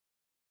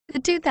The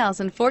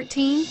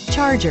 2014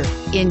 Charger.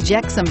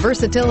 Inject some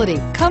versatility,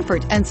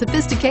 comfort, and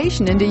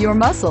sophistication into your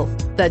muscle.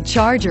 The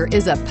Charger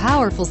is a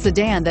powerful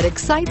sedan that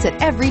excites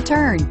at every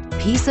turn.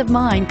 Peace of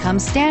mind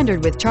comes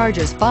standard with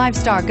Charger's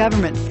 5-star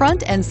government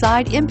front and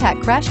side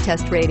impact crash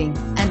test rating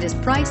and is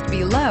priced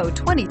below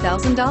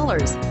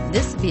 $20,000.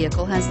 This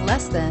vehicle has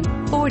less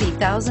than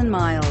 40,000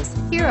 miles.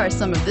 Here are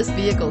some of this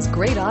vehicle's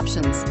great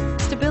options: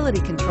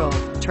 stability control,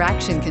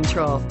 traction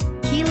control,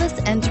 keyless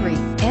entry,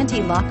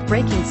 anti-lock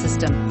braking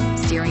system,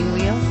 steering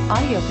wheel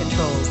audio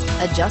controls,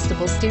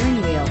 adjustable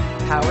steering wheel,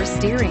 power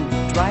steering,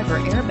 driver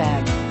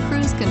airbag,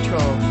 cruise control,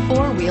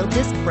 4-wheel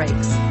disc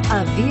brakes.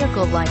 A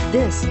vehicle like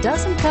this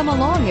doesn't come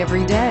along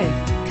every day.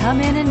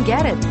 Come in and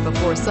get it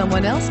before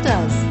someone else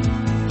does.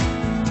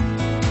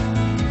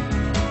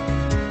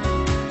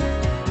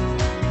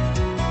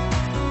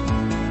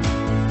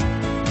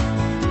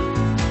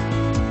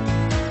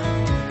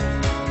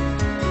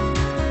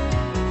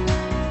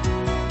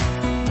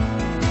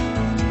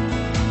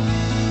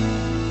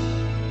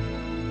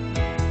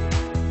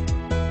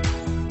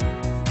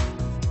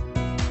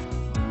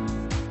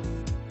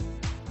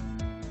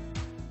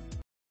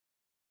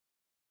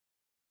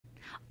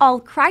 All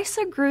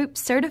Chrysler Group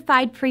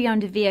certified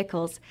pre-owned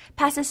vehicles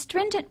pass a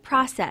stringent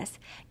process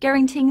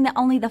guaranteeing that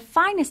only the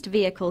finest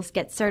vehicles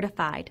get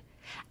certified.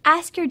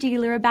 Ask your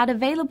dealer about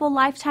available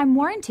lifetime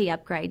warranty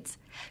upgrades.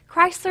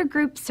 Chrysler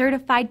Group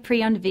certified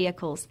pre-owned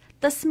vehicles,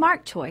 the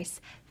smart choice,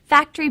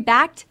 factory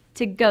backed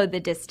to go the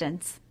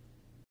distance.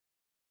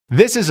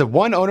 This is a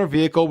one-owner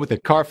vehicle with a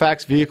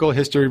CARFAX Vehicle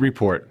History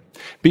Report.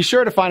 Be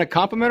sure to find a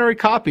complimentary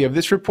copy of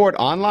this report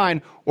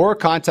online or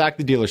contact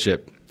the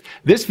dealership.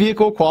 This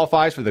vehicle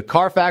qualifies for the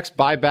CARFAX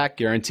buyback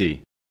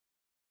guarantee.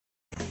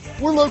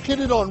 We're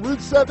located on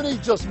Route 70,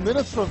 just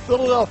minutes from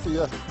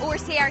Philadelphia. Or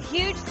see our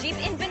huge Jeep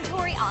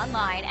inventory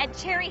online at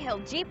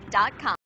cherryhilljeep.com.